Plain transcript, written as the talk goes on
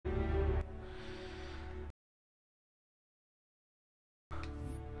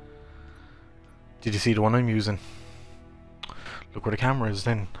Did you see the one I'm using? Look where the camera is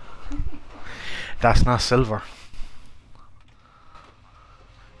then. That's not silver.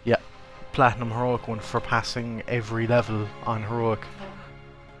 Yeah, platinum heroic one for passing every level on heroic.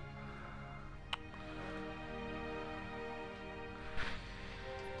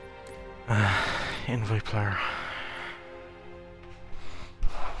 Invite player.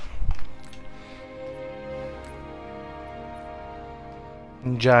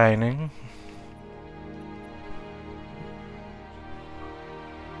 Joining.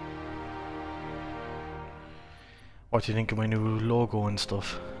 What do you think of my new logo and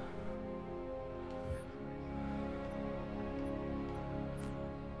stuff?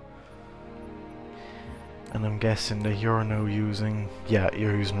 And I'm guessing that you're now using... yeah,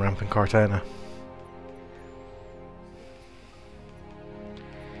 you're using Rampant Cortana.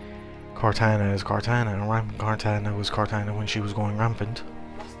 Cortana is Cortana, and Rampant Cortana was Cortana when she was going rampant.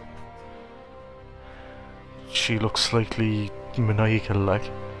 She looks slightly maniacal like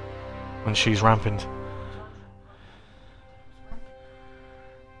when she's rampant.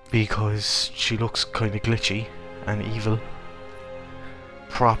 Because she looks kinda glitchy and evil.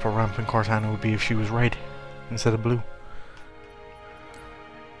 Proper Rampant Cortana would be if she was red instead of blue.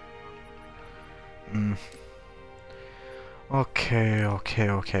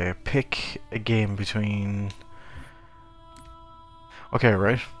 Okay. Pick a game between... okay,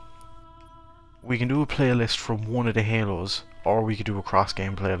 right. We can do a playlist from one of the Halos, or we could do a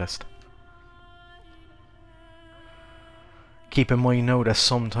cross-game playlist. Keep in mind now that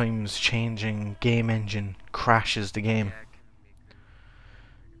sometimes changing game engine crashes the game.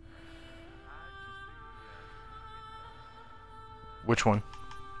 Which one?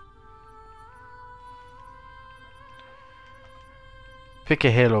 Pick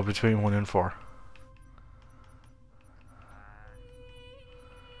a Halo between 1 and 4.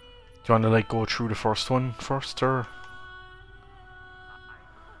 Do you want to like go through the first one first, or?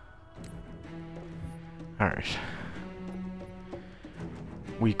 Alright.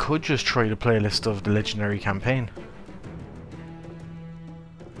 We could just try the playlist of the Legendary campaign.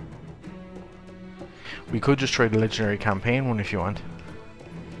 We could just try the Legendary campaign one if you want.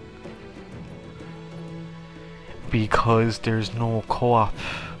 Because there's no co-op.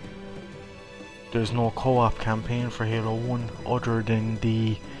 There's no co-op campaign for Halo 1 other than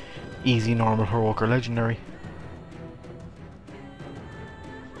the easy, normal, heroic or legendary.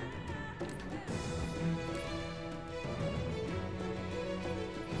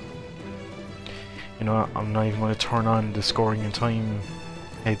 You know, I'm not even going to turn on the scoring and time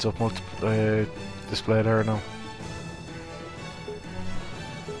heads up display there now.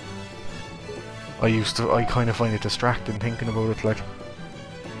 I kind of find it distracting thinking about it, like.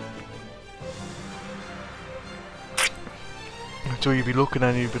 So you'd be looking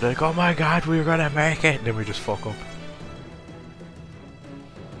at it, you'd be like, oh my god, we're gonna make it! And then we just fuck up.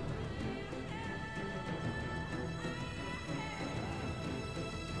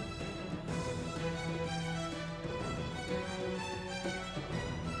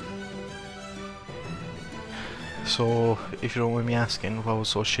 So, if you don't mind me asking, what was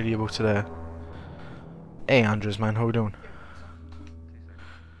so shitty about today? Hey Andres, man, how you doing?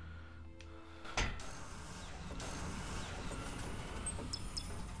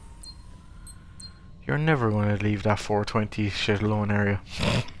 You're never going to leave that 420 shit alone area.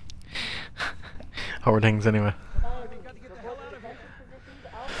 How are things anyway?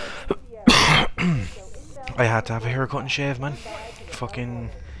 I had to have a haircut and shave, man. Fucking...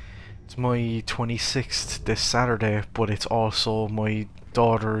 it's my 26th this Saturday, but it's also my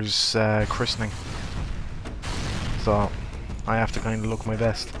daughter's christening. So, I have to kind of look my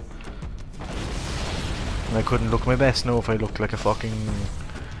best. And I couldn't look my best now if I looked like a fucking...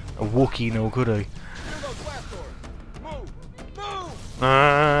 a Wookiee now, could I?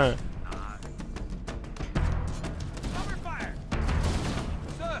 Ah. Cover fire!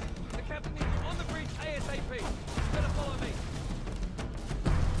 Sir, the captain needs you on the bridge ASAP. Better follow me.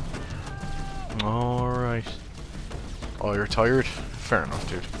 Alright. Oh, you're tired? Fair enough,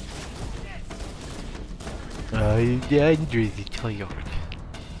 dude. Andrews is tired.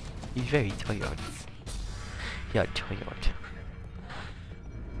 He's very tired. You're tired.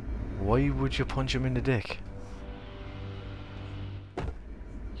 Why would you punch him in the dick?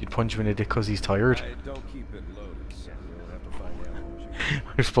 You'd punch him in the dick because he's tired? Don't keep it loaded, son. We'll have to find out.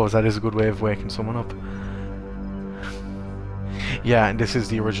 I suppose that is a good way of waking someone up. Yeah, and this is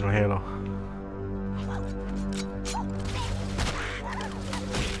the original Halo.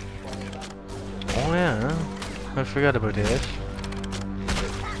 Oh yeah, I forgot about that.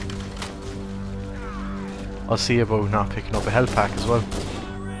 I'll see about not picking up a health pack as well.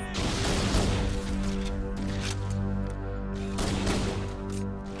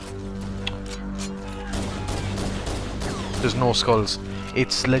 There's no skulls.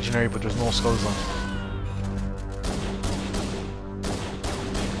 It's legendary, but there's no skulls on it.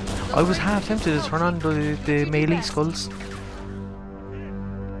 I was half tempted to turn on the melee skulls.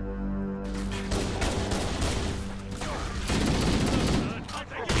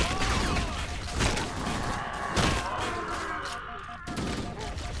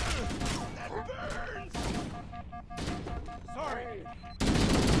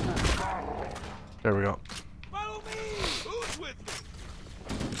 There we go.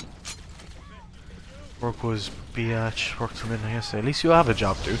 Work was biatch, work till midnight yesterday. At least you have a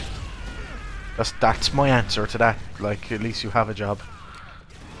job, dude. That's my answer to that. Like, at least you have a job.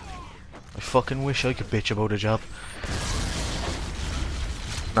 I fucking wish I could bitch about a job.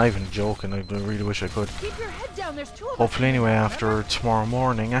 Not even joking, I really wish I could. Keep your head down, there's two of us. Hopefully anyway, after tomorrow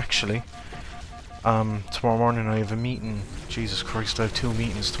morning, actually. Tomorrow morning I have a meeting. Jesus Christ, I have 2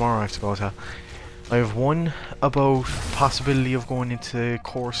 meetings tomorrow I have to go to. I have one about possibility of going into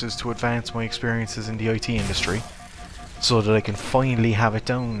courses to advance my experiences in the IT industry, so that I can finally have it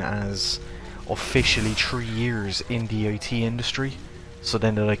down as officially 3 years in the IT industry, so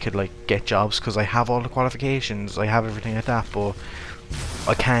then that I could like get jobs, because I have all the qualifications, I have everything like that, but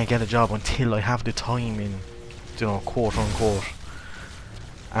I can't get a job until I have the time in, you know, quote unquote.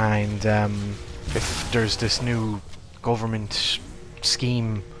 And if there's this new government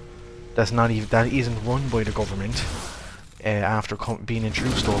scheme that isn't run by the government, after being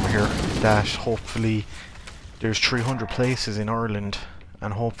introduced over here, that hopefully there's 300 places in Ireland,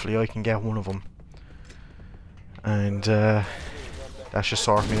 and hopefully I can get one of them, and that should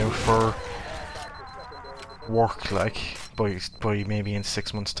sort me out for work, like by maybe in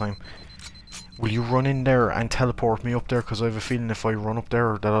 6 months' time. Will you run in there and teleport me up there? Because I have a feeling if I run up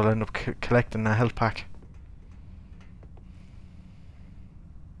there that I'll end up collecting a health pack.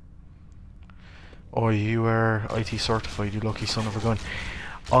 Oh, you are IT certified, you lucky son of a gun.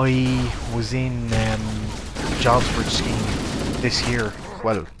 I was in Jobsbridge scheme this year,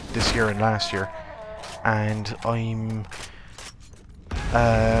 well, this year and last year, and I'm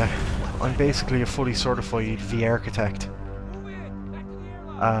basically a fully certified V architect.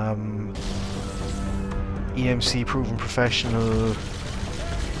 EMC proven professional.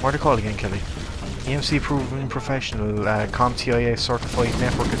 What are they called again, Kelly? EMC proven professional, CompTIA certified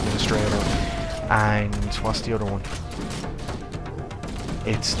network administrator. And what's the other one?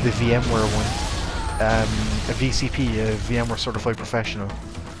 It's the VMware one. A VCP, a VMware Certified Professional.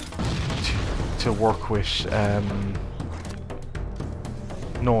 To work with,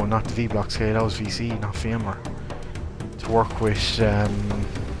 no, not the VBlock scale, that was VCE, not VMware. To work with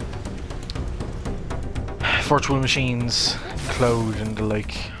virtual machines, cloud and the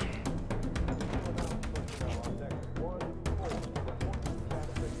like.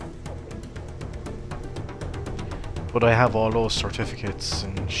 But I have all those certificates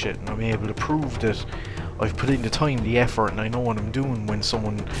and shit, and I'm able to prove that I've put in the time, the effort, and I know what I'm doing when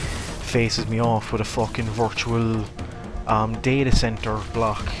someone faces me off with a fucking virtual data center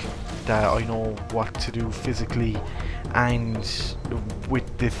block, that I know what to do physically and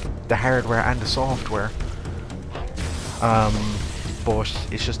with the hardware and the software. But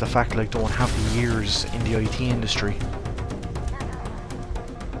it's just the fact that I don't have the years in the IT industry.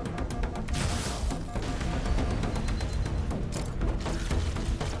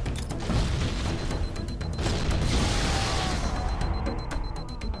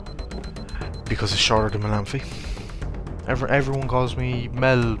 Because it's shorter than Malamphy. Everyone calls me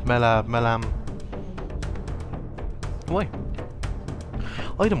Melam. Why?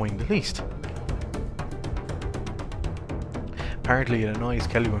 I don't mind the least. Apparently it annoys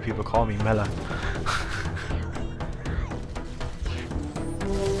Kelly when people call me Mela.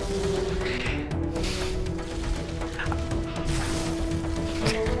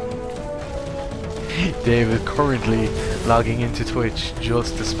 David currently logging into Twitch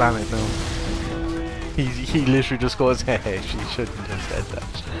just to spam it now. He literally just goes, hey, she shouldn't have said that.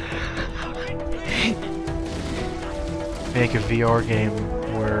 Make a VR game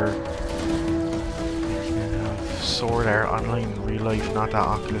where you can have Sword Art online in real life, not that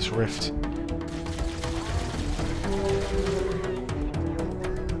Oculus Rift.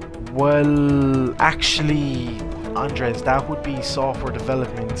 Well, actually, Andres, that would be software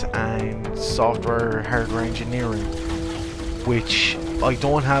development and software hardware engineering, which I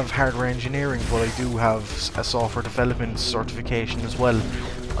don't have hardware engineering, but I do have a software development certification as well.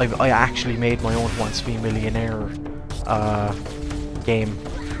 I actually made my own Wants to Be a Millionaire game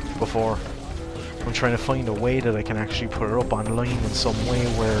before. I'm trying to find a way that I can actually put it up online in some way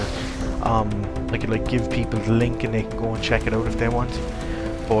where I could like give people the link and they can go and check it out if they want.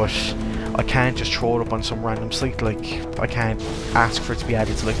 But I can't just throw it up on some random site. Like, I can't ask for it to be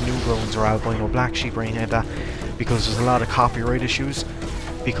added to like Newgrounds or Albino Black Sheep or anything like that, because there's a lot of copyright issues,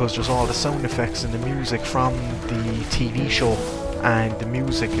 because there's all the sound effects and the music from the TV show and the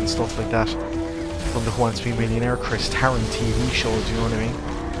music and stuff like that from the Who Wants to Be a Millionaire Chris Tarrant TV show, do you know what I mean?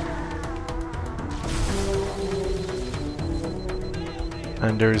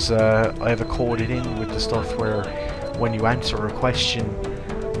 And there's I have it coded in with the stuff where when you answer a question,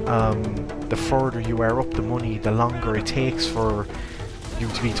 the further you are up the money, the longer it takes for you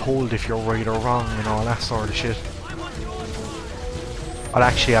to be told if you're right or wrong and all that sort of shit. I'll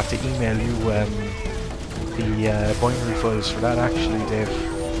actually have to email you the binary files for that actually, Dave.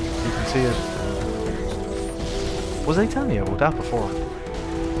 You can see it. Was I telling you about that before?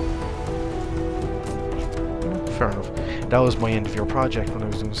 Fair enough. That was my end of year project when I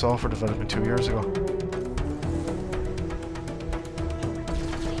was doing software development 2 years ago.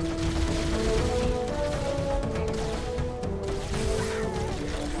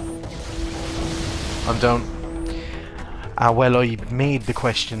 I'm down. Well, I made the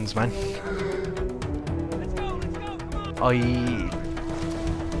questions, man.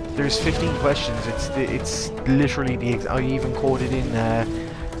 There's 15 questions. It's literally the. I even coded in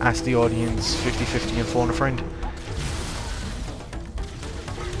ask the audience 50-50 and phone a friend.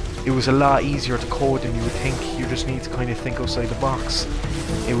 It was a lot easier to code than you would think. You just need to kind of think outside the box.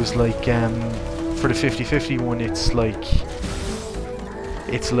 It was like for the 50-50 one, it's like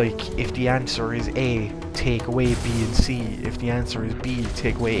if the answer is A, take away B and C. If the answer is B,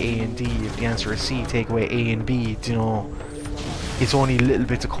 take away A and D. If the answer is C, take away A and B. Do you know? It's only little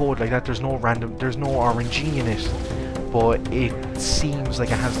bits of code like that. There's no RNG in it, but it seems like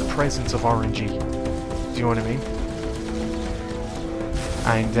it has the presence of RNG. Do you know what I mean?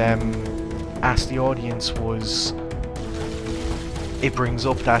 And ask the audience was, it brings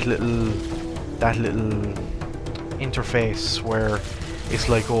up that little interface where it's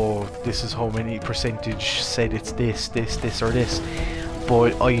like, oh, this is how many percentage said it's this or this,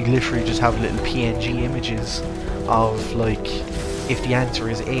 but I literally just have little PNG images of like, if the answer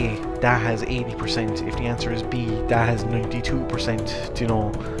is A, that has 80%, if the answer is B, that has 92%, do you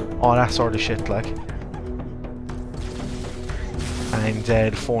know, all that sort of shit, like. And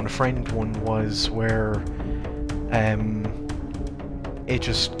the phone a friend one was where it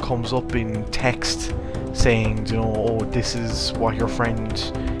just comes up in text saying, you know, oh, this is what your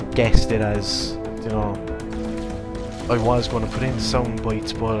friend guessed it as, you know. I was going to put in sound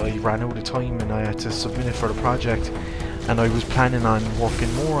bites, but I ran out of time and I had to submit it for the project, and I was planning on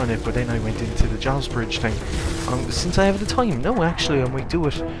working more on it, but then I went into the JobsBridge thing. Since I have the time, no, actually I might do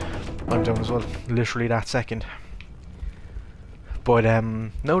it. I'm done as well, literally that second. But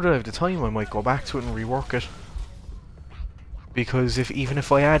now that I have the time, I might go back to it and rework it, because even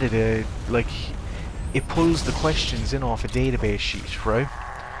if I added a, like, it pulls the questions in off a database sheet, right?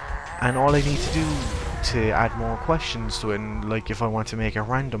 And all I need to do to add more questions to it, and like if I want to make it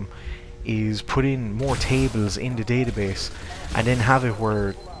random, is put in more tables in the database, and then have it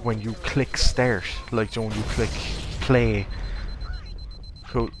where when you click start, like when you click play,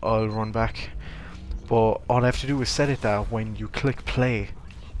 cool, I'll run back. But all I have to do is set it that when you click play,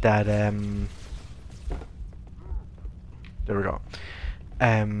 that there we go,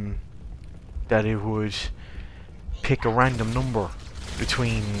 that it would pick a random number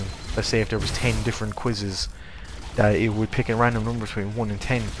between, let's say if there was 10 different quizzes, that it would pick a random number between 1 and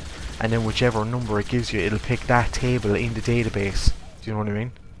 10, and then whichever number it gives you, it'll pick that table in the database. Do you know what I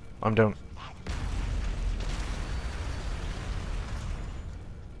mean? I'm done.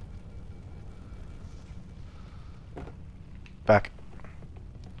 Back.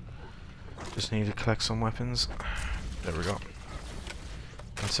 Just need to collect some weapons. There we go.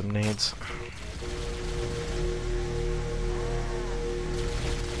 And some nades.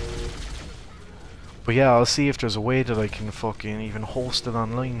 But yeah, I'll see if there's a way that I can fucking even host it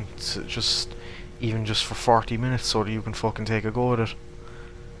online, to even just for 40 minutes, so that you can fucking take a go at it.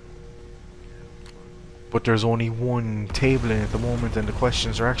 But there's only one table in it at the moment, and the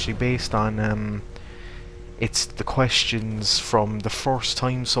questions are actually based on it's the questions from the first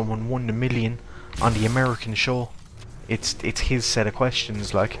time someone won the million on the American show. It's his set of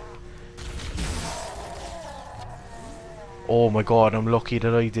questions, like. Oh my god, I'm lucky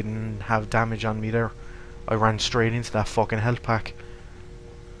that I didn't have damage on me there. I ran straight into that fucking health pack.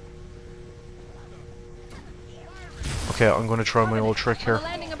 Okay, I'm gonna try my old trick here.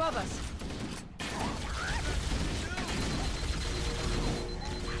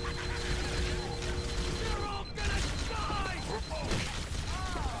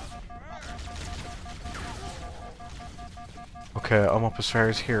 Okay, I'm up as far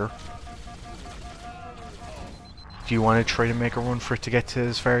as here. Do you want to try to make a run for it to get to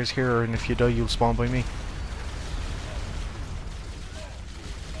as far as here, and if you die you'll spawn by me?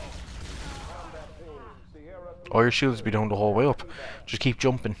 All your shields be down the whole way up. Just keep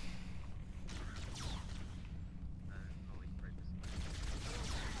jumping.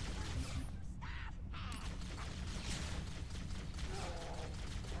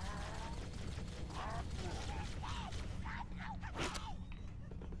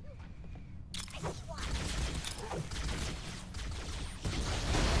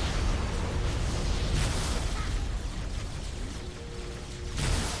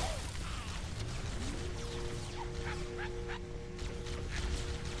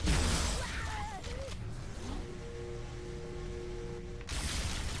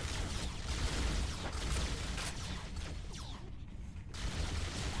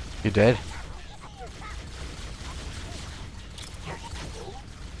 You dead?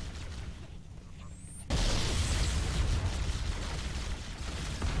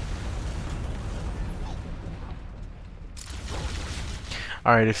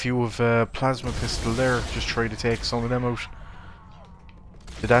 Alright, if you have a plasma pistol there, just try to take some of them out.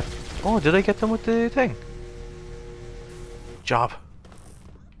 Did that... Oh, did I get them with the thing? Job.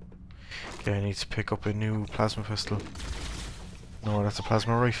 Okay, I need to pick up a new plasma pistol. No, that's a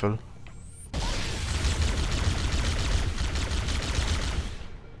plasma rifle.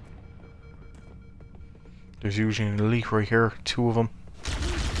 There's usually an elite right here, 2 of them.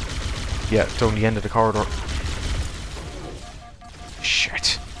 Yeah, down the end of the corridor.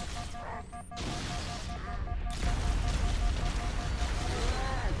 Shit.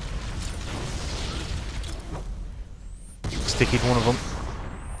 Stickied one of them.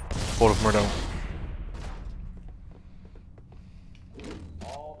 Both of them are down.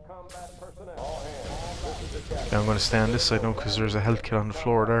 Yeah, I'm going to stay on this side now because there's a health kit on the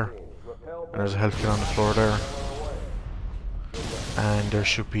floor there. And there's a health kit on the floor there. And there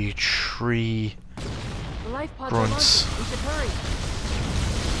should be 3 grunts. We should hurry.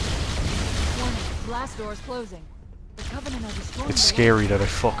 Warning, blast doors closing. The Covenant are destroying. It's scary that I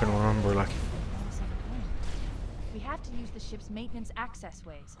fucking remember, like. We have to use the ship's maintenance access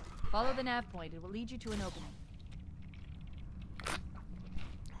ways. Follow the nav point, it will lead you to an opening.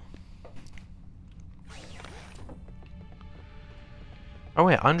 Oh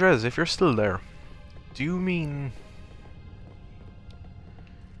wait, Andres, if you're still there, do you mean...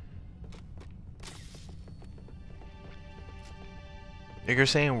 Like you're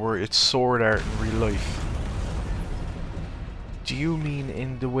saying where it's sword art in real life. Do you mean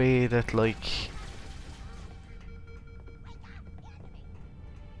in the way that, like...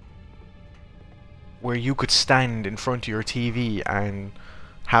 where you could stand in front of your TV and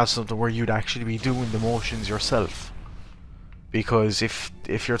have something where you'd actually be doing the motions yourself? Because if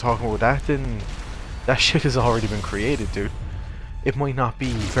you're talking about that, then that shit has already been created, dude. It might not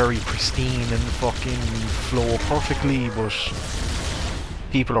be very pristine and fucking flow perfectly, but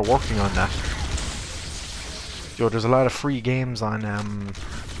people are working on that. Yo, there's a lot of free games on the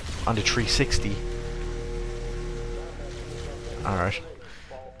 360. Alright.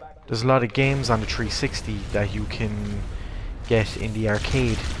 There's a lot of games on the 360 that you can get in the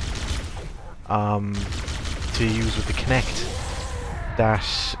arcade to use with the Kinect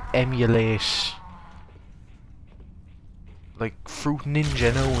that emulate like Fruit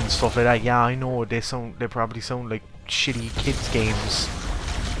Ninja now and stuff like that. Yeah, I know they probably sound like shitty kids games,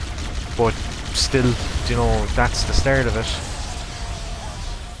 but still, you know, that's the start of it.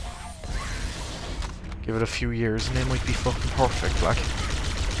 Give it a few years and they might be fucking perfect, like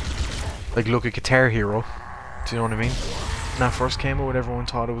look at Guitar Hero. Do you know what I mean? When that first came out, everyone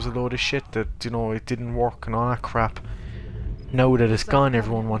thought it was a load of shit, that, you know, it didn't work and all that crap. Now that it's gone,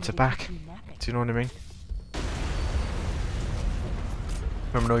 everyone wants it back. Do you know what I mean?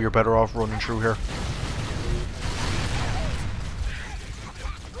 Remember, now you're better off running through here.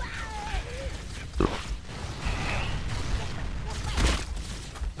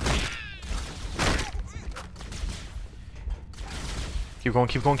 Keep going,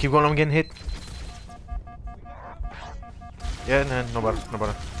 keep going, keep going, I'm getting hit. Yeah, nah, no better, no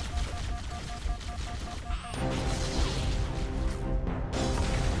better.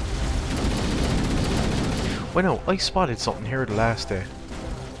 Wait, no, I spotted something here the last day.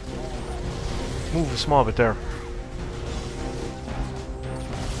 Move a small bit there.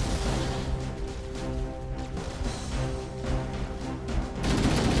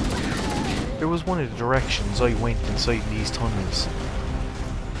 There was one of the directions I went inside these tunnels.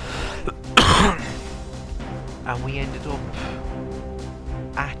 And we ended up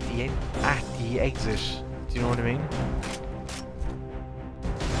at the end, at the exit. Do you know what I mean?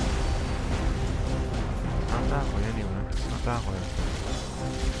 Not that way anyway. Not that way.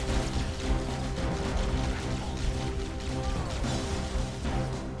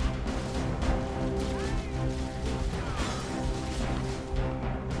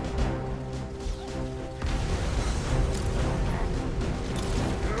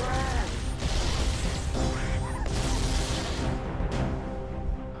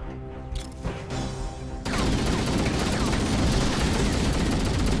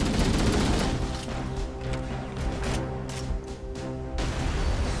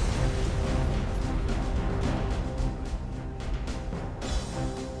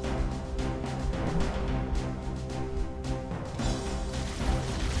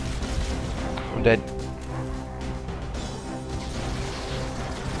 I'm dead.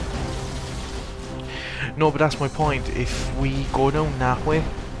 No, but that's my point. If we go down that way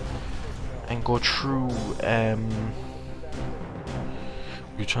and go through,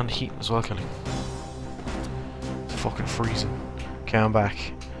 you're trying to heat as well, Kelly. It's fucking freezing. Okay, I'm back.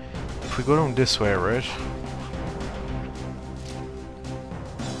 If we go down this way, right?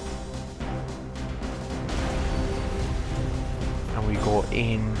 And we go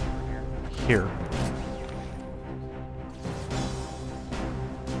in here.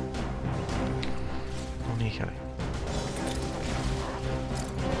 Kelly.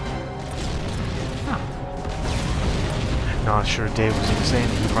 No, sure, Dave was even saying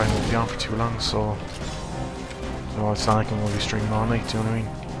he probably won't be on for too long, so no, it's not like I'm going to be streaming all night, do you know what I mean?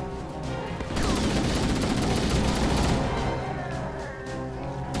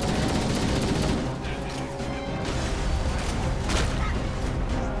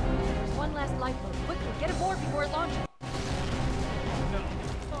 There's one last lifeboat. Quickly, get aboard before it launches. No.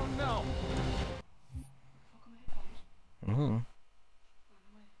 Oh no. Mm-hmm.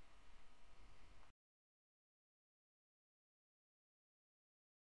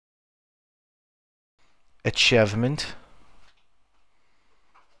 Achievement.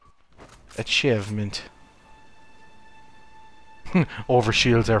 Achievement.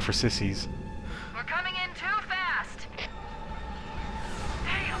 Overshields are for sissies. We're coming in too fast.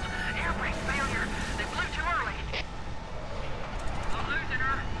 Damn! Air brake failure. They blew too early. I'm losing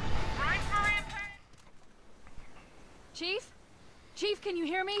her. Brace for impact. Chief? Chief, can you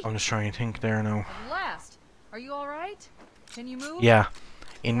hear me? I'm just trying to think there now. At last. Are you all right? Can you move? Yeah.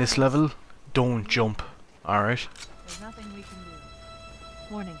 In this level, don't jump. Alright? There's nothing we can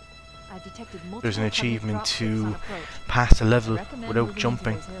do. Warning. I've detected multiple There's an public achievement drop ships on to approach. pass a level Recommend without moving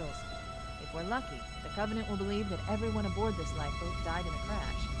jumping. into those hills. If we're lucky, the Covenant will believe that everyone aboard this lifeboat died in a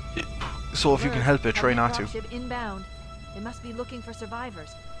crash. So if you can help it, try not to. Ship inbound. They must be looking for survivors.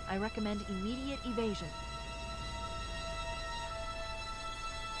 I recommend immediate evasion.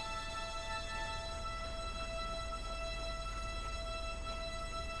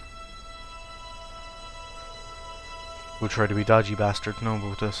 We'll try to be dodgy bastards know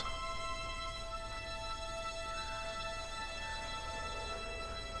about this.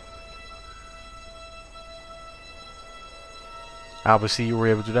 Obviously you were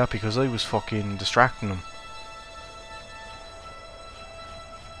able to do that because I was fucking distracting them.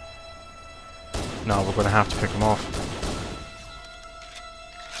 No, we're gonna have to pick them off.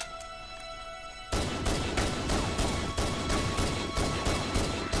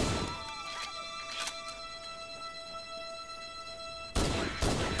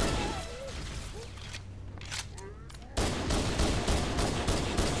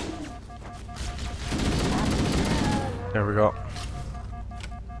 There we go.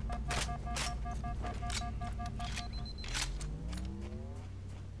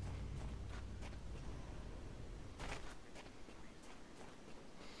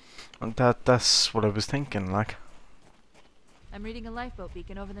 And that's what I was thinking, like. I'm reading a lifeboat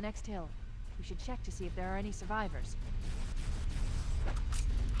beacon over the next hill. We should check to see if there are any survivors.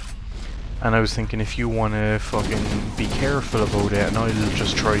 And I was thinking if you wanna fucking be careful about it, and I'll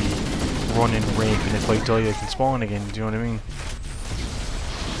just try running rape, and if I die I can spawn again, do you know what I mean?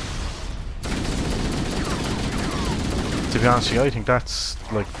 To be honest with you, I think that's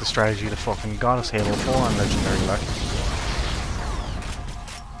like the strategy that fucking got us Halo 4 on Legendary, like.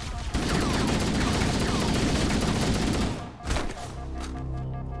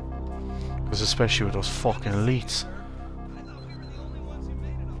 Because especially with those fucking elites. I thought we were the only ones who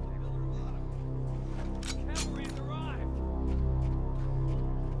made it up there. There were a lot of them. Cavalry's arrived.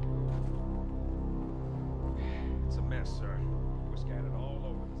 It's a mess, sir. We're scattered all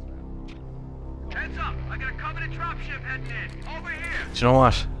over this map. Heads up! I got a Covenant dropship heading in. Over here. Do you know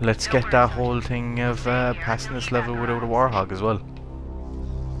what? Let's get that whole thing of passing this level without a Warhog as well.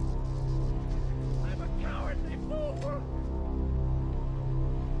 I'm a cowardly fool.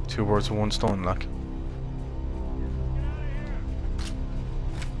 Two birds with one stone, like. Get out of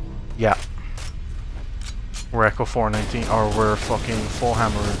Yeah. We're Echo 419, or we're fucking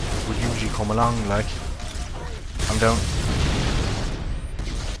Foehammer would usually come along, like. I'm down.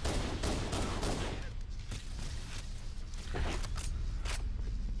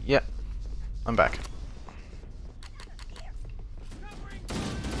 Yeah. I'm back.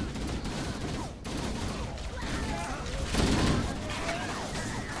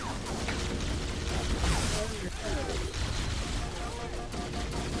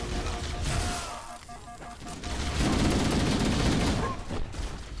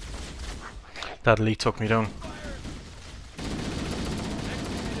 That elite took me down.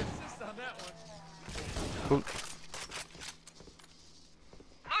 Cool. Look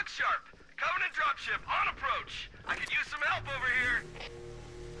sharp! Covenant dropship on approach! I could use some help over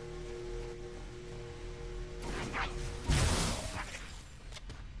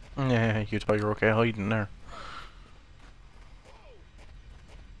here! Yeah, you thought you were okay hiding there.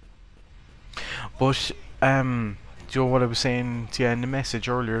 But, do you know what I was saying to you in the message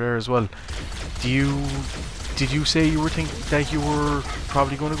earlier there as well? Did you say you were thinking that you were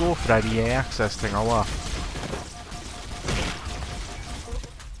probably going to go for that EA access thing or what?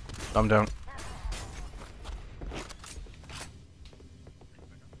 I'm down.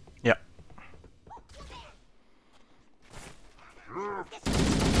 Yeah.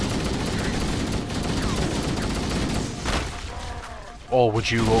 Oh,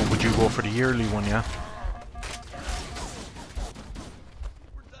 would you go for the yearly one, yeah?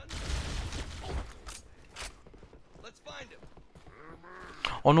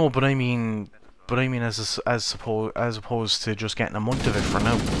 Oh no, but I mean as opposed to just getting a month of it for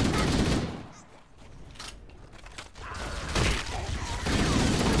now.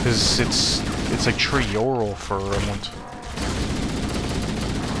 Because it's like €3 for a month.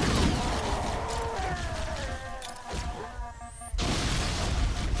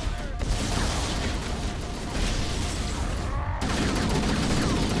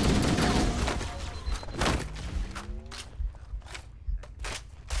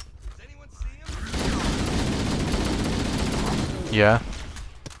 Yeah.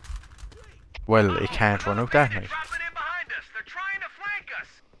 Well, it can't run out that night.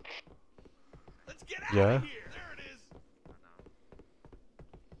 Yeah.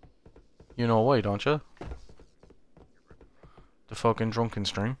 You know why, don't you? The fucking drunken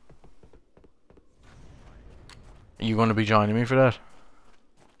stream. Are you going to be joining me for that?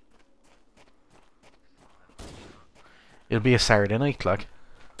 It'll be a Saturday night, like.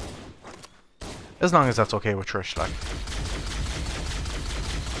 As long as that's okay with Trish, like.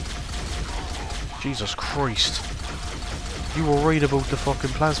 Jesus Christ. You were right about the fucking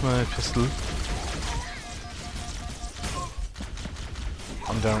plasma pistol.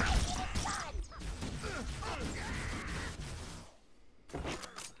 I'm down.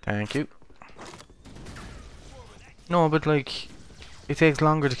 Thank you. No, but like, it takes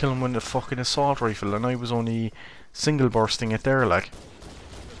longer to kill him with a fucking assault rifle, and I was only single bursting it there, like.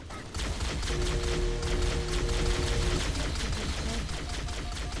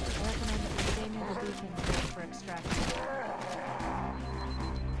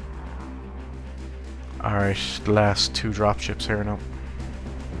 Alright, the last 2 dropships here now.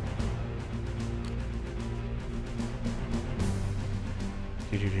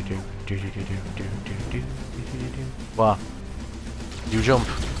 What? You jump.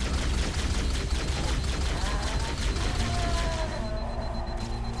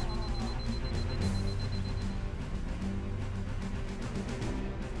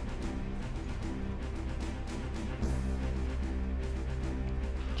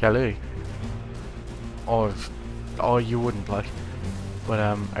 Kelly. Oh, you wouldn't, like. But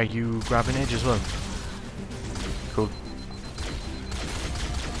are you grabbing edge as well? Cool.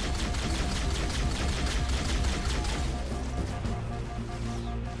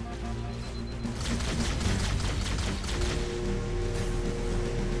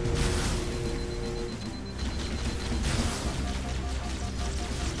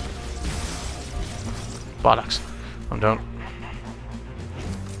 Bollocks. I'm done.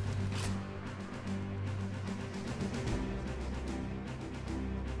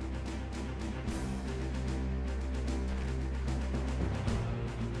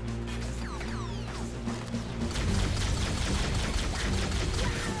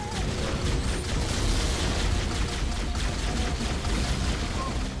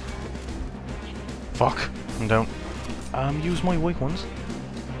 Fuck. I'm down. Use my white ones.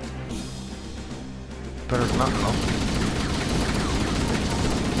 Better than that, no?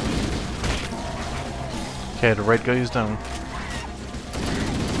 Okay, the red guy is down.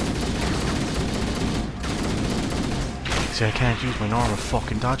 See, I can't use my normal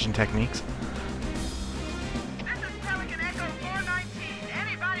fucking dodging techniques. This is Pelican Echo 419.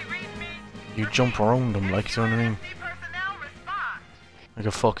 Anybody read me? You jump around them, like, you know what I mean? ASC personnel respond. Like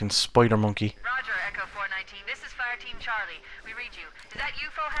a fucking spider monkey. Roger, Echo 419. This is Fire Team Charlie. We read you. Is that you,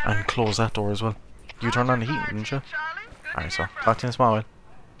 Fohammer? And close that door as well. You turned on the heating, didn't you? Alright, so talk to you in a small while.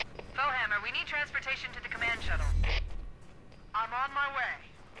 Fohammer, we need transportation to the command shuttle. I'm on my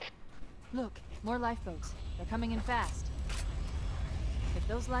way. Look, more lifeboats. They're coming in fast. If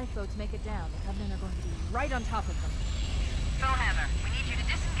those lifeboats make it down, the Covenant are going to be right on top of them. Fohammer, we need you to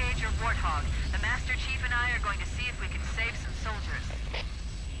disengage your Warthog. The Master Chief and I are going to see if we can save some soldiers.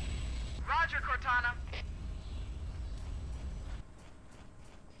 Roger, Cortana.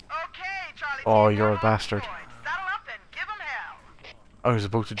 Okay, Charlie. Oh, Team, you're we're a on bastard. point. Saddle up and give 'em hell. I was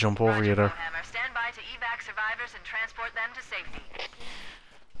about to jump over you there. Fohammer, stand by to evac survivors and transport them to safety.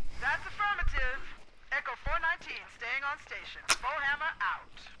 That's affirmative. Echo 419 staying on station. Fohammer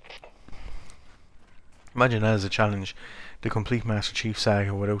out. Imagine that as a challenge. The complete Master Chief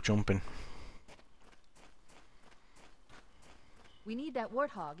saga without jumping. We need that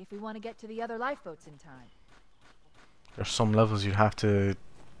Warthog if we want to get to the other lifeboats in time. There's some levels you'd have to...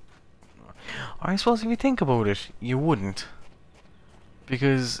 I suppose if you think about it, you wouldn't.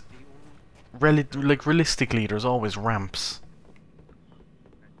 Because... realistically, there's always ramps.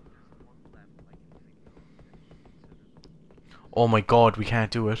 Oh my god, we can't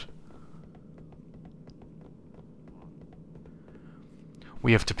do it.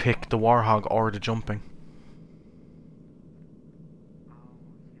 We have to pick the Warthog or the jumping.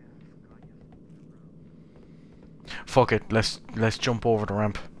 Fuck it, let's jump over the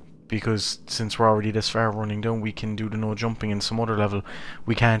ramp. Because since we're already this far running down, we can do the no jumping in some other level.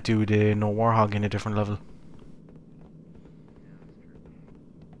 We can't do the no Warthog in a different level.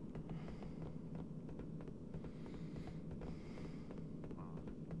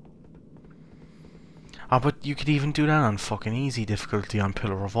 Ah, but you could even do that on fucking easy difficulty on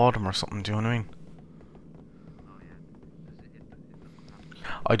Pillar of Autumn or something, do you know what I mean?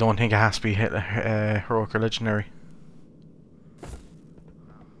 I don't think it has to be heroic or legendary.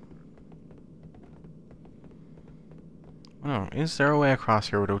 Oh, is there a way across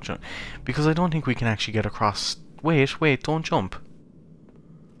here without jump? Because I don't think we can actually get across... Wait, don't jump.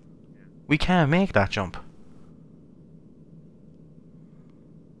 We can't make that jump.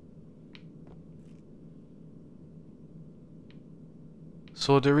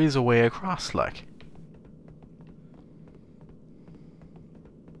 So there is a way across, like.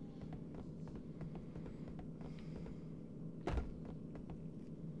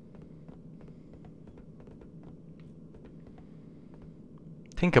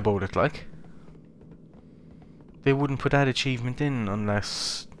 Think about it, like. They wouldn't put that achievement in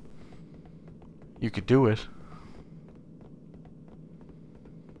unless you could do it.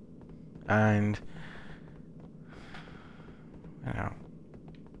 And... I don't know.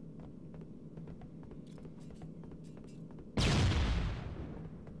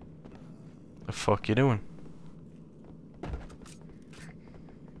 The fuck you doing?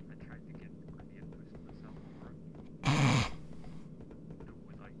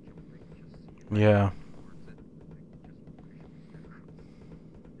 Yeah.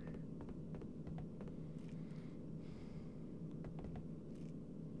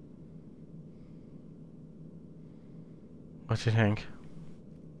 What do you think?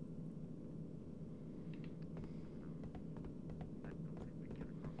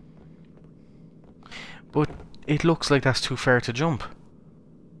 But it looks like that's too far to jump.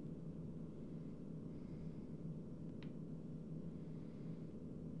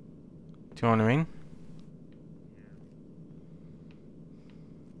 Do you know what I mean?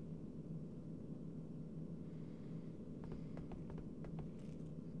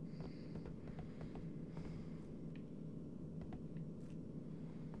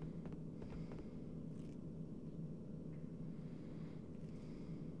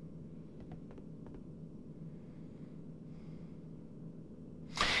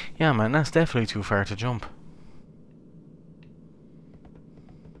 Yeah, man, that's definitely too far to jump.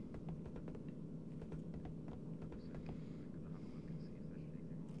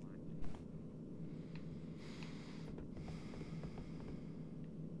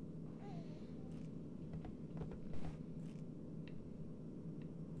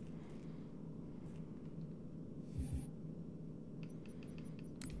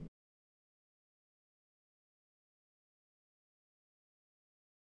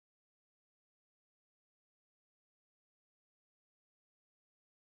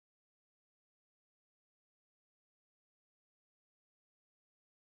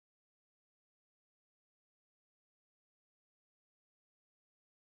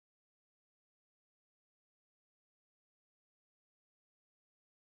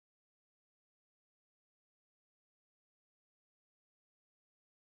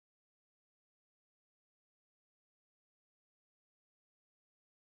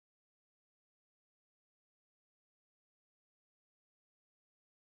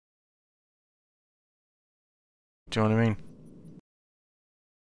 Do you know what I mean?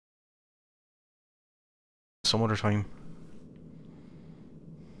 Some other time.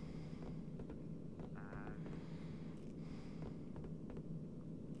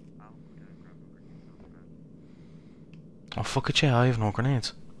 Oh fuck it, yeah, I have no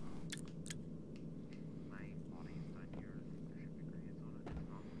grenades.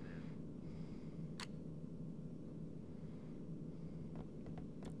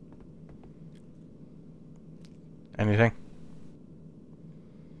 Anything?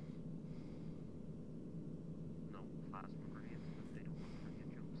 No plasma grenades, but they don't work for your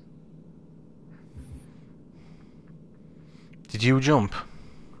jumps. Did you jump?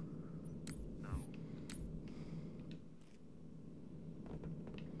 No.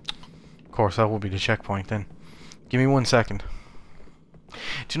 Of course, that would be the checkpoint then. Give me 1 second.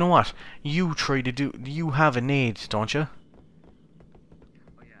 Do you know what? You try to do... You have a nade, don't you?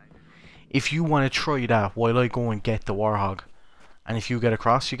 Oh yeah, I do. If you want to try that while I go and get the Warhog. And if you get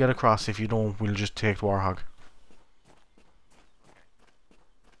across, you get across. If you don't, we'll just take the Warhog.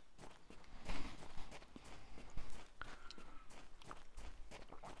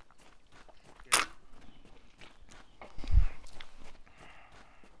 Yeah.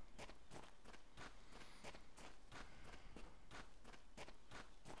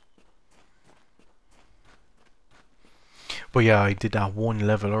 But yeah, I did that one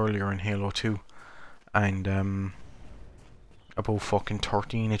level earlier in Halo 2. And, about fucking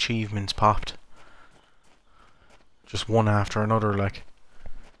 13 achievements popped. Just one after another, like.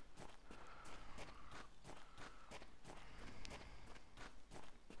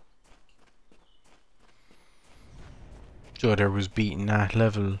 So there was beating that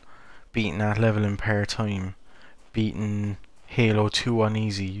level in pair time, beating Halo 2 on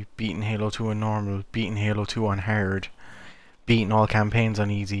easy, beating Halo 2 on normal, beating Halo 2 on hard, beating all campaigns on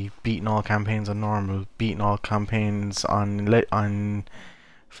easy, beating all campaigns on normal, beating all campaigns on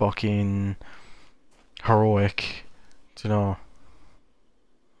fucking heroic. Do you know?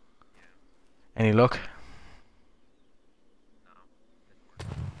 Any luck? No.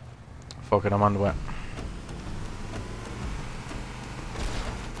 Fuck it, I'm on the way.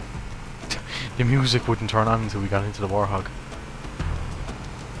 The music wouldn't turn on until we got into the Warhog.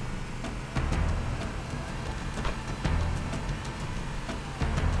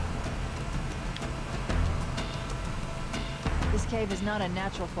 This cave is not a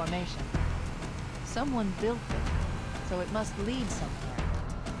natural formation. Someone built it, so it must lead somewhere.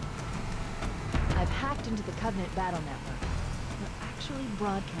 I've hacked into the Covenant battle network. They're actually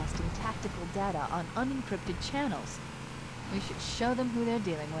broadcasting tactical data on unencrypted channels. We should show them who they're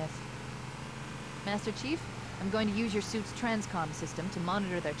dealing with. Master Chief, I'm going to use your suit's transcom system to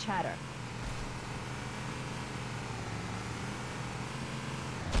monitor their chatter.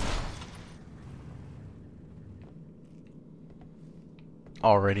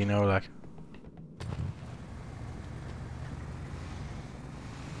 Already know, like.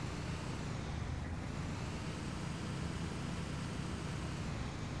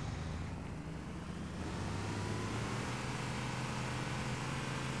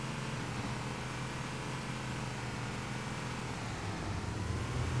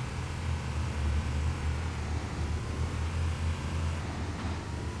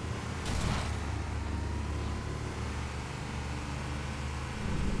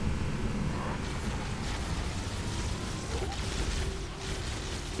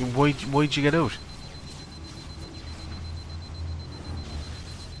 Why'd you get out?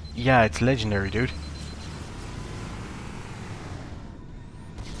 Yeah, it's legendary, dude.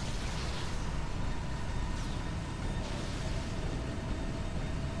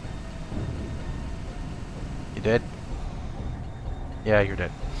 You dead? Yeah, you're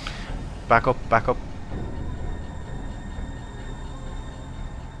dead. Back up, back up.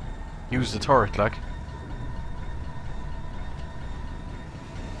 Use the turret, like.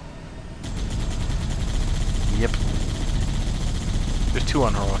 Yep. There's two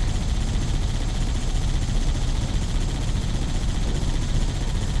on heroic.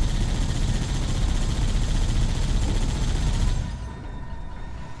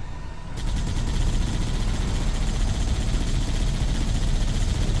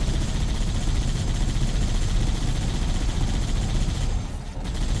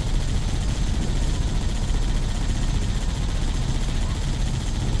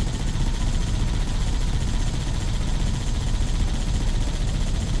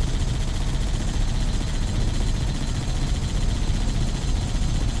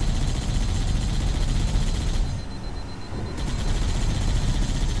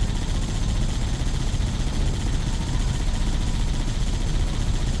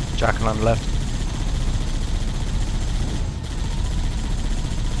 Jackal on the left.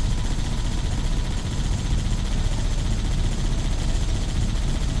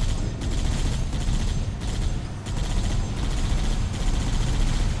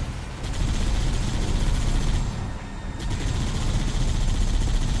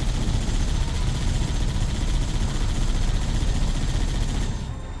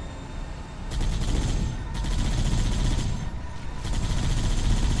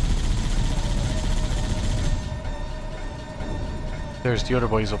 There's the other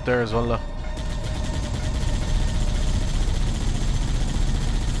boys up there as well, though.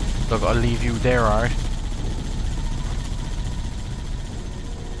 Look, I'll leave you there, alright?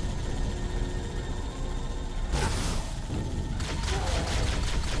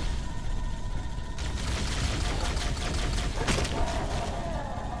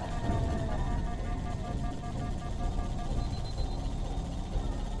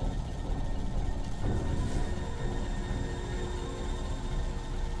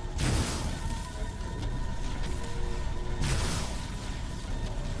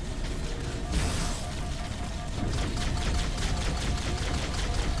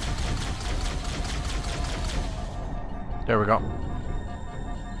 There we go.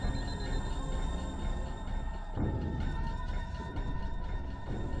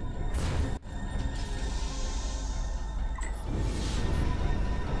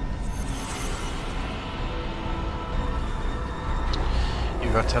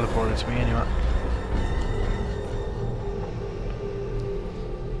 You got teleported to me anyway.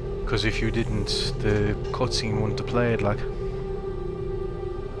 Because if you didn't, the cutscene wouldn't have played, like.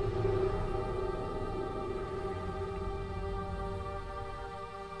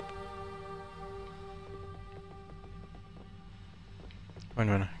 Wait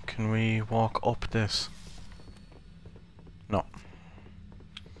a minute, can we walk up this? No.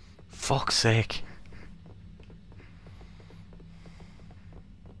 Fuck's sake.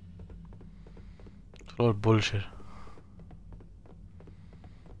 It's a lot of bullshit.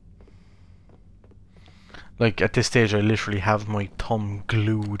 Like, at this stage I literally have my thumb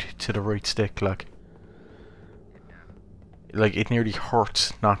glued to the right stick, like. Like, it nearly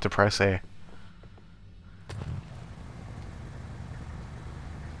hurts not to press A.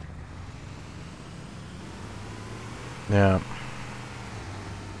 Yeah.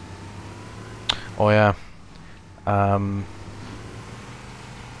 Oh yeah. I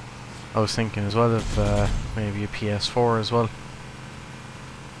was thinking as well of maybe a PS4 as well.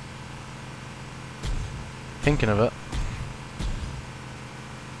 Thinking of it.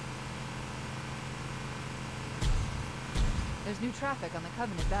 There's new traffic on the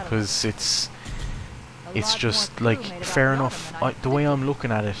Covenant battle. Because it's just like, fair enough. The way I'm looking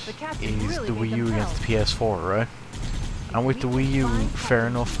at it is the Wii U against the PS4, right? And with the Wii U, fair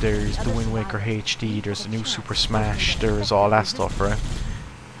enough, there's the Wind Waker HD, there's the new Super Smash, there's all that stuff, right?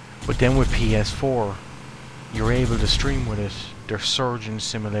 But then with PS4, you're able to stream with it. There's Surgeon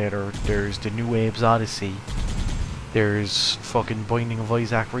Simulator, there's the new Abe's Odyssey, there's fucking Binding of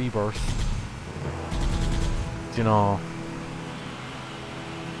Isaac Rebirth. You know,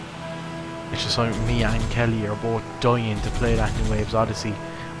 it's just like me and Kelly are both dying to play that new Abe's Odyssey.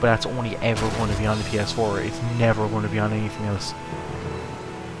 But that's only ever going to be on the PS4. It's never going to be on anything else.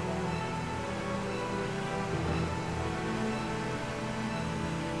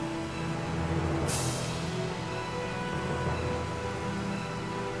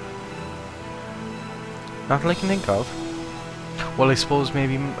 Not that I can think of. Well, I suppose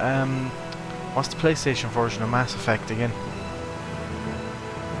maybe what's the PlayStation version of Mass Effect again?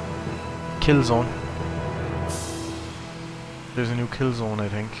 Killzone. There's a new Killzone, I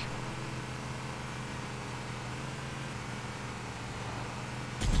think.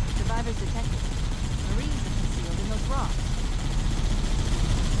 Survivors detected. Marines are concealed in those rocks.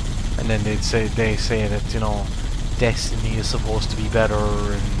 And then they say that, you know, Destiny is supposed to be better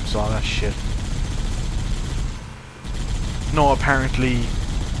and all that shit. No, apparently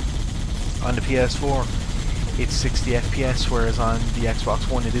on the PS4 it's 60 FPS, whereas on the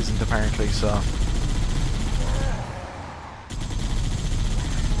Xbox One it isn't apparently, so.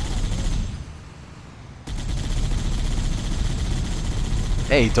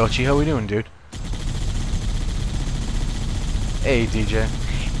 Hey Dutchy, how we doing, dude? Hey DJ.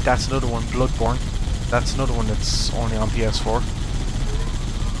 That's another one, Bloodborne. That's another one that's only on PS4.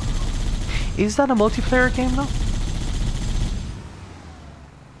 Is that a multiplayer game though?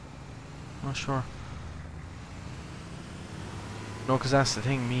 Not sure. No, because that's the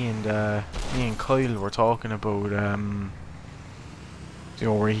thing. Me and Kyle were talking about. You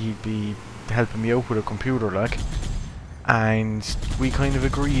know, where he'd be helping me out with a computer, like, and we kind of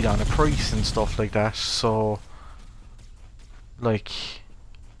agreed on a price and stuff like that. So, like,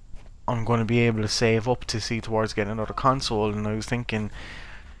 I'm going to be able to save up to see towards getting another console. And I was thinking,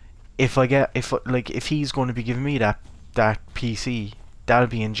 if he's going to be giving me that PC, that'll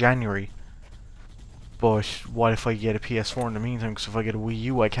be in January. But what if I get a PS4 in the meantime? Because if I get a Wii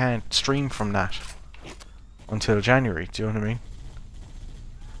U, I can't stream from that until January. Do you know what I mean?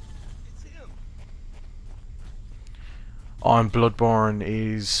 On Bloodborne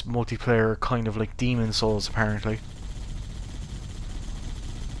is multiplayer, kind of like Demon Souls, apparently.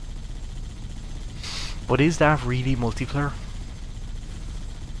 But is that really multiplayer?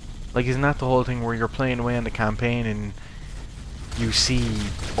 Like, isn't that the whole thing where you're playing away in the campaign and you see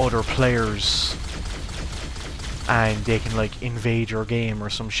other players and they can like invade your game or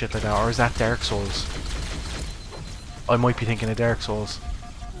some shit like that? Or is that Dark Souls? I might be thinking of Dark Souls.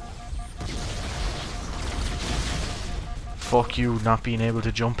 Fuck you not being able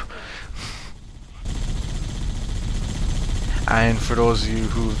to jump. And for those of you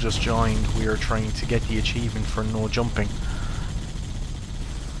who've just joined, we are trying to get the achievement for no jumping.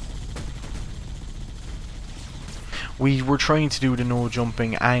 We were trying to do the no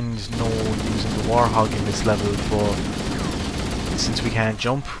jumping and no using the Warhog in this level, but since we can't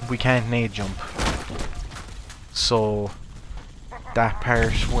jump, we can't nade jump. So that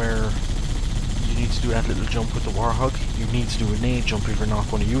part where you need to do that little jump with the Warhog, you need to do a nade jump if you're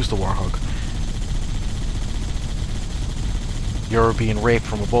not going to use the Warhog. You're being raped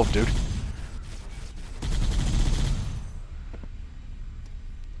from above, dude.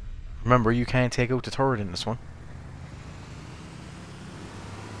 Remember, you can't take out the turret in this one.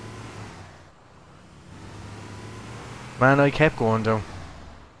 Man, I kept going down.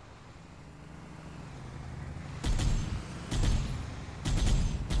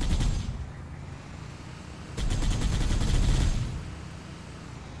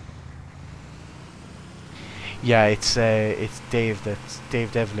 Yeah, it's Dave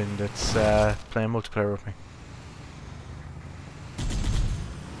Devlin that's playing multiplayer with me.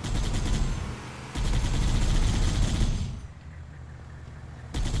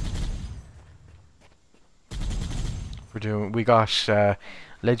 We got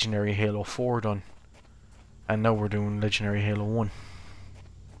Legendary Halo 4 done, and now we're doing Legendary Halo 1.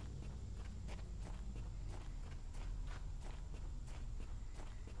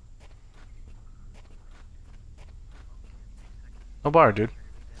 No bother, dude.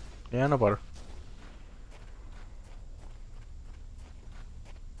 Yeah, no bother.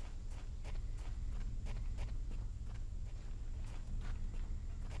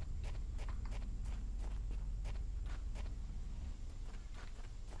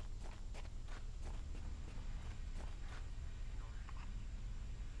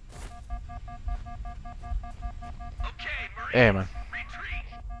 Hey, man.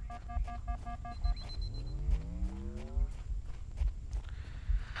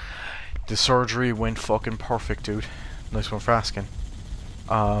 The surgery went fucking perfect, dude. Nice one for asking.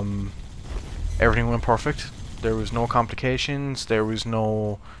 Everything went perfect. There was no complications. There was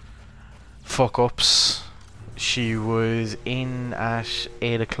no fuck-ups. She was in at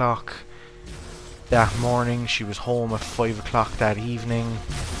 8 o'clock that morning. She was home at 5 o'clock that evening.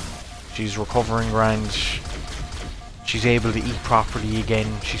 She's recovering grand. She's able to eat properly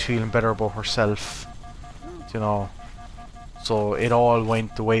again. She's feeling better about herself. You know. So it all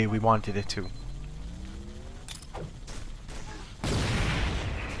went the way we wanted it to.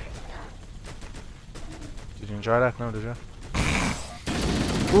 Did you enjoy that? No, did you?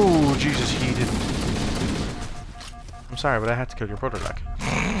 Ooh, Jesus, he didn't. I'm sorry, but I had to kill your brother, like.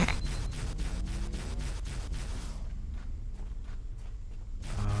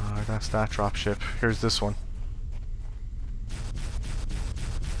 That's that dropship. Here's this one.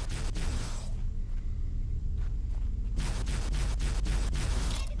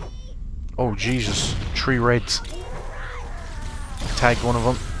 Oh Jesus, 3 reds. Tagged one of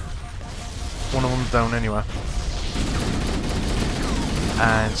them. One of them's down anyway.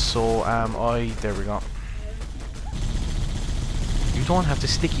 And so am I. There we go. You don't have to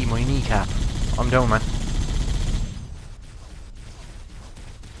sticky my kneecap. I'm down, man.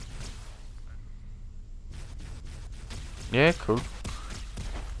 Yeah, cool.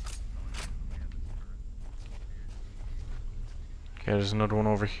 Okay, there's another one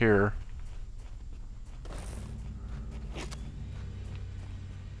over here.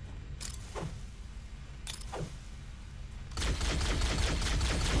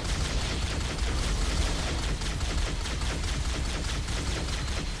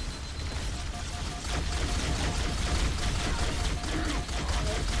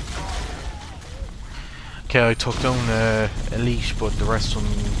 Okay, I took down Elite, but the rest of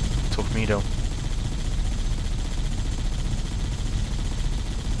them took me down.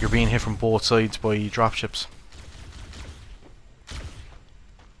 You're being hit from both sides by dropships.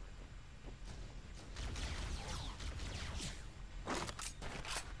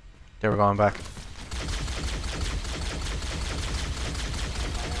 There, we're going back.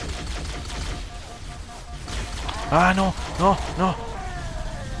 Ah, no, no, no!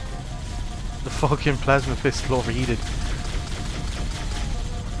 The fucking plasma pistol overheated.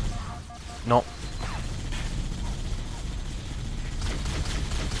 No.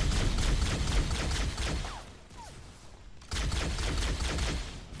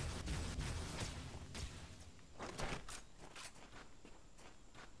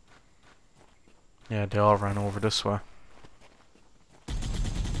 Yeah, they all ran over this way.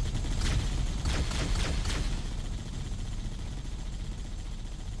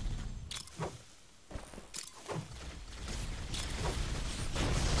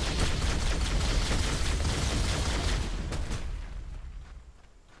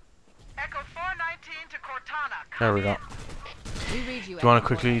 Echo 419 to Cortana. There we go. We read you. Do you want to Echo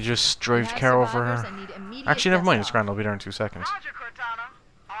quickly 419. just drive We the have car over survivors here? and need immediate Actually, never mind. death It's stop. grand. I'll be there in 2 seconds. Roger, Cortana.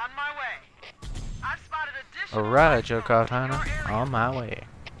 On my way. I've spotted additional Roger, life zones in Cortana. your area. On my way.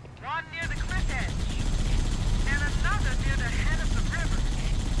 One near the cliff edge, and another near the head of the river.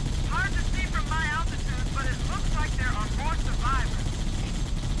 Hard to see from my altitude, but it looks like there are more survivors.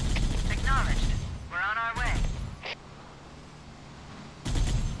 Acknowledged. We're on our way.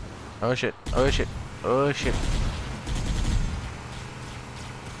 Oh shit. Oh shit. Oh shit.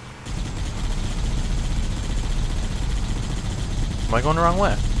 Am I going the wrong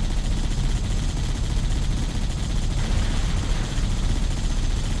way?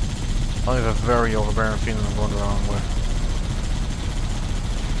 I have a very overbearing feeling I'm going the wrong way.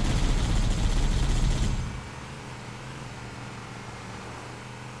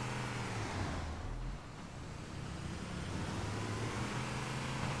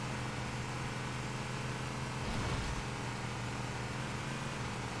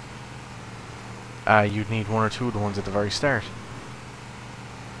 You'd need one or two of the ones at the very start.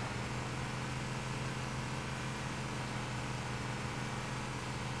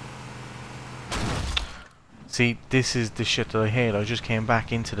 See, this is the shit that I hate. I just came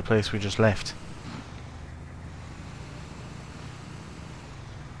back into the place we just left.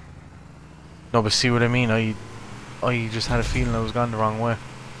 No, but see what I mean? I just had a feeling I was going the wrong way.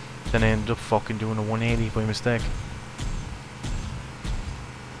 Then I ended up fucking doing a 180 by mistake.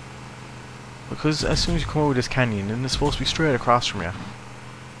 Because as soon as you come over this canyon, then it's supposed to be straight across from you.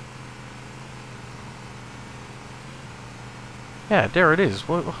 Yeah, there it is.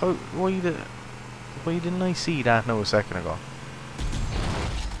 Why didn't I see that now a second ago?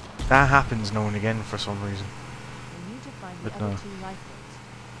 That happens now and again for some reason. We need to find But the other no. 2 lifeboats.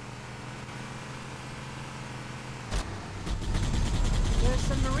 There are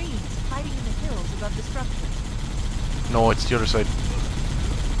some Marines hiding in the hills above the structure. No, it's the other side.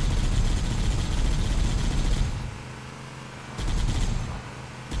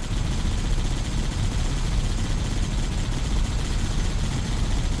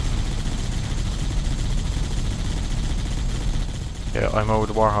 Yeah, I'm over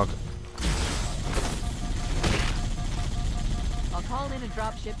the Warhog. I'll call in a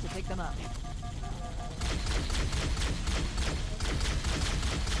dropship to pick them up.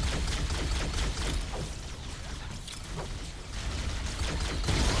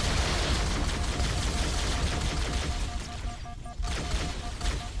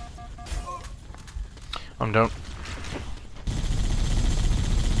 I'm down.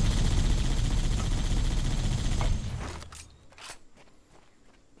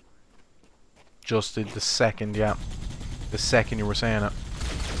 Just did the second, yeah. The second you were saying it.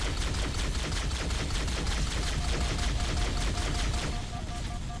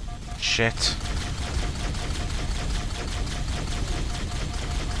 Shit.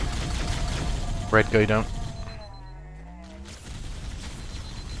 Red guy down.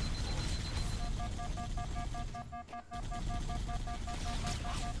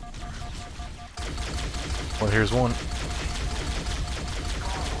 Well, here's one.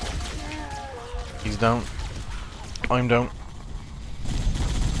 He's down. I'm down.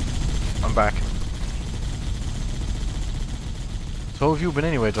 I'm back. So how have you been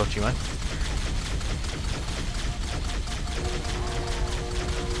anyway, Dutchy man?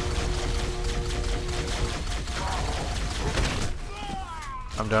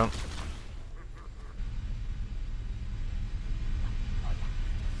 I'm down.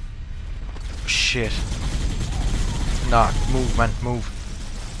 Shit. Nah, move man, move.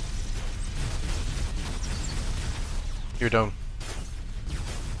 You're down.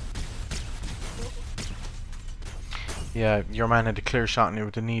 Yeah, your man had a clear shot on you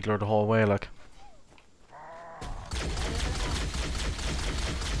with the needler the whole way, like.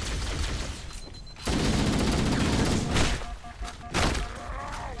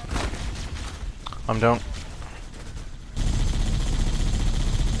 I'm down.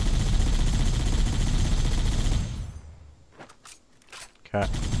 Okay.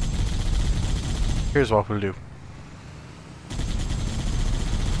 Here's what we'll do.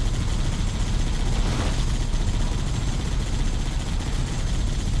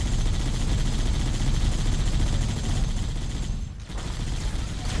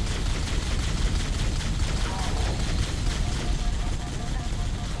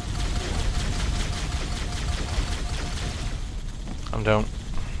 I'm down.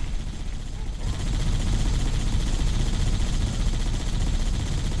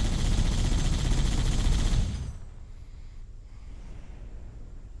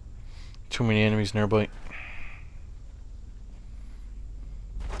 Too many enemies nearby.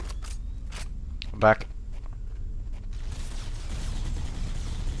 I'm back.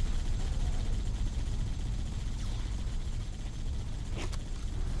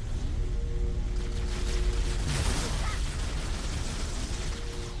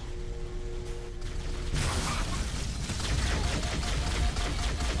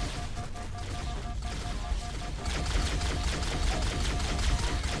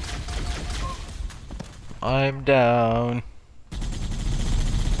 I'm down.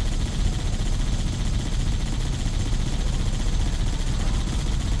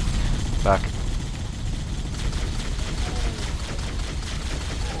 Back.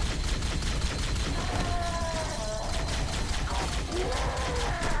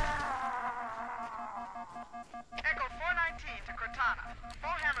 Echo 419 to Cortana.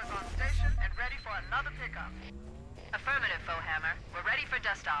 Foehammer's on station and ready for another pickup. Affirmative, Foehammer. We're ready for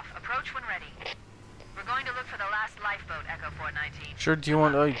dust-off. Approach when ready. We're going to look for the last lifeboat, Echo 419. Sure, do you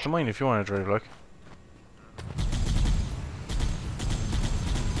want... I don't mind if you want to drive, like.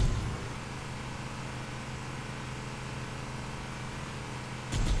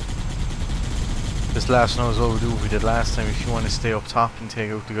 This last one was overdue we did last time. If you want to stay up top and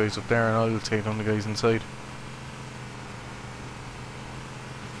take out the guys up there, and I'll take down the guys inside.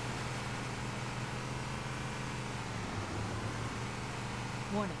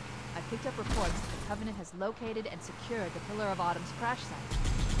 Warning. I picked up reports that the Covenant has located and secured the Pillar of Autumn's crash site. The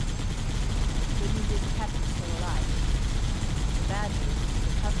good news is the captain's still alive. The bad news is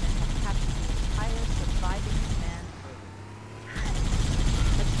the Covenant has captured the entire surviving command crew.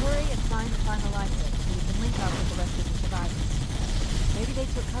 Let's hurry and find the final lifeboat so we can link up with the rest of the survivors. Maybe they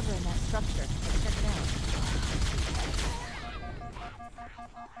took cover in that structure. Let's check it out.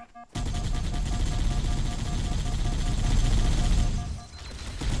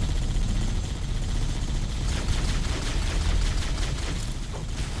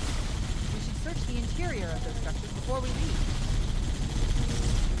 Search the interior of those structures before we leave.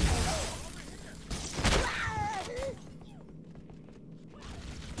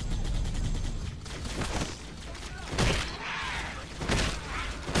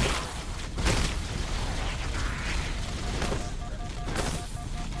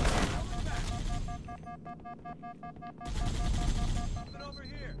 Coming over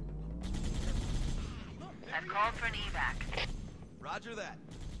here. I've called for an evac. Roger that.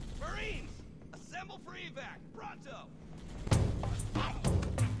 Marines! Assemble for evac! Pronto!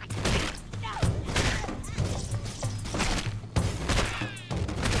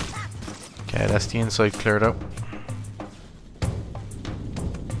 Okay, that's the inside cleared out.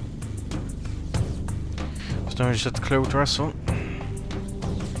 So now we just have to clear out the rest of them.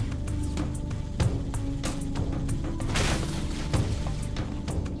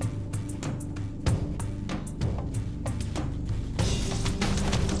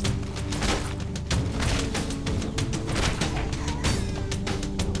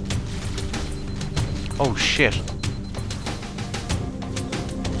 Oh shit.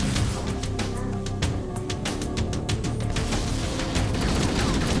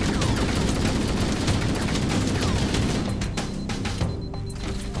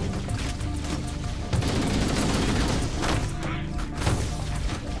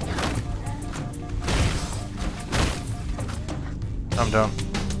 I'm down.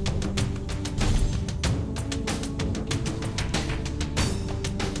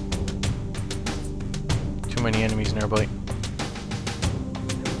 Too many enemies nearby.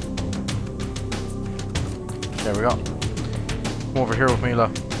 There we go. Come over here with me,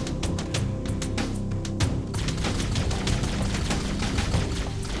 lad.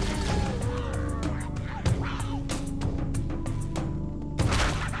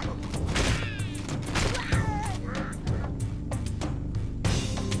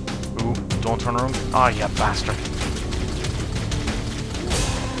 Ooh, don't turn around. Ah, you bastard.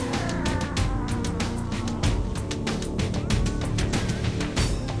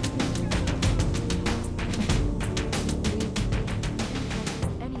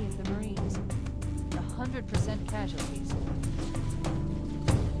 Any of the Marines. 100% casualties.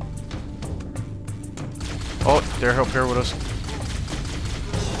 Oh, they're up here with us.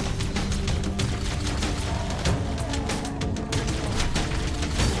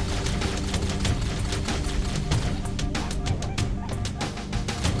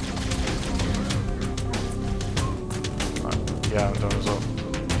 Yeah, I'm done as well.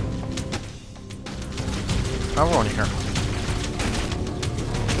 Now we're on here.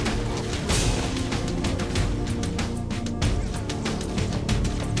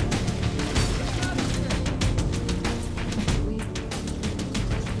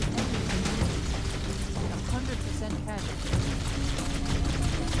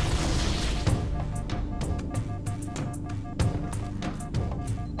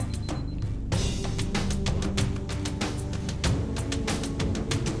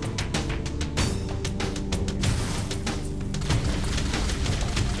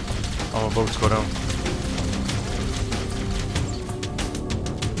 we're about to go down.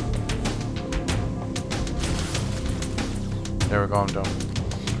 There we're going down.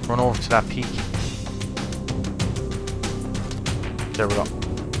 Run over to that peak. There we go.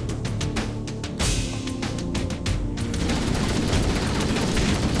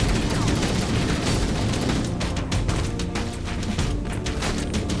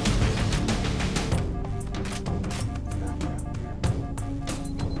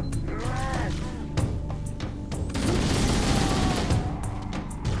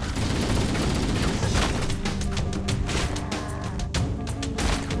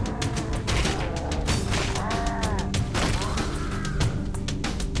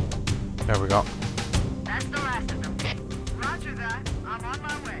 There we go. That's the last of them. Roger that. I'm on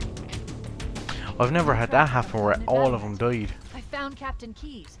my way. I've never had that happen where all of them died. I found Captain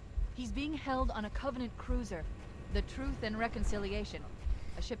Keyes. He's being held on a Covenant cruiser, the Truth and Reconciliation,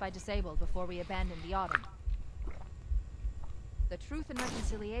 a ship I disabled before we abandoned the Autumn. The Truth and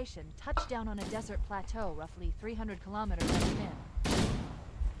Reconciliation touched down on a desert plateau roughly 300 kilometers upstream.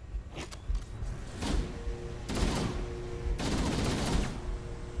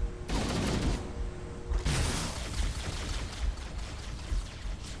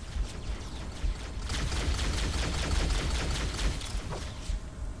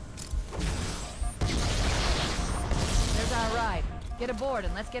 There's our ride. Get aboard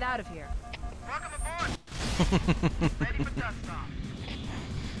and let's get out of here. Welcome aboard. Ready for dust off.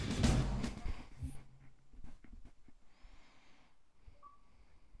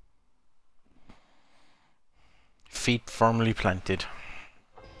 Feet firmly planted.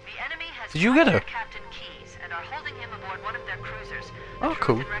 The enemy has Did you get captured her? Captain Keyes and are holding him aboard one of their cruisers, the Oh, Truth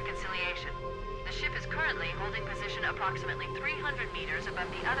cool. and Reconciliation. The ship is currently holding position approximately 300 meters above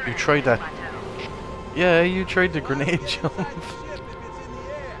the other end tried of the that. plateau. Yeah, you tried the grenade jump.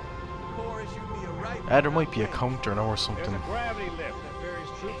 There might be a counter now or something.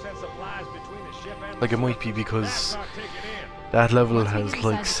 Like it might be because that level has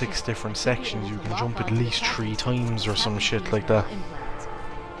like 6 different sections. You can jump at least 3 times or some shit like that.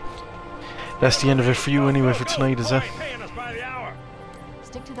 That's the end of it for you anyway for tonight, is it?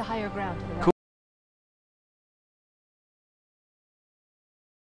 Stick to the higher ground to the right. Cool.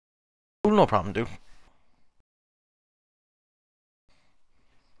 Cool, no problem, dude.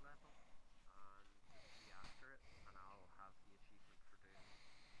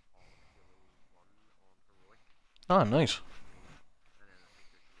 Oh, nice.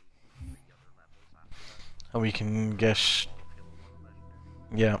 And we can get...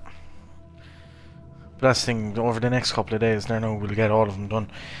 Yeah. But that's the thing, over the next couple of days, there now we'll get all of them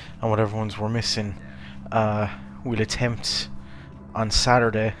done. And whatever ones we're missing, we'll attempt on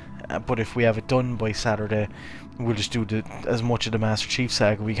Saturday. But if we have it done by Saturday, we'll just do as much of the Master Chief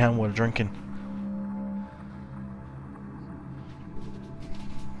saga we can while drinking.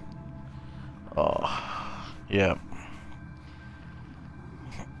 Oh... Yeah.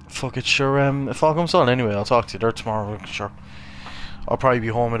 Fuck it, sure, if all comes on anyway, I'll talk to you there tomorrow, sure. I'll probably be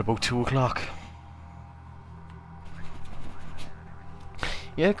home at about 2 o'clock.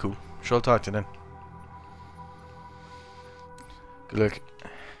 Yeah, cool. Sure, I'll talk to you then. Good luck.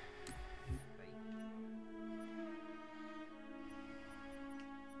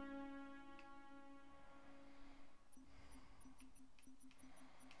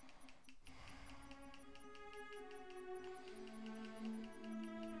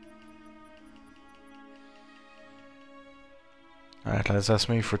 Alright lads, that's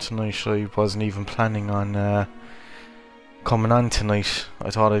me for tonight. I wasn't even planning on coming on tonight. I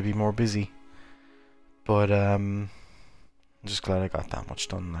thought I'd be more busy. But I'm just glad I got that much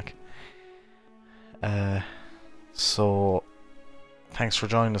done, like. So thanks for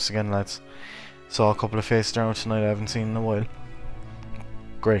joining us again, lads. Saw a couple of faces down tonight I haven't seen in a while.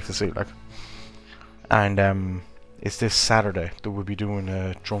 Great to see, like. And it's this Saturday that we'll be doing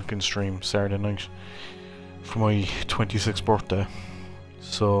a drunken stream, Saturday night, for my 26th birthday.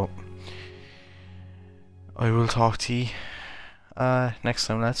 So I will talk to you next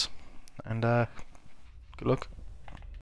time, lads, and good luck.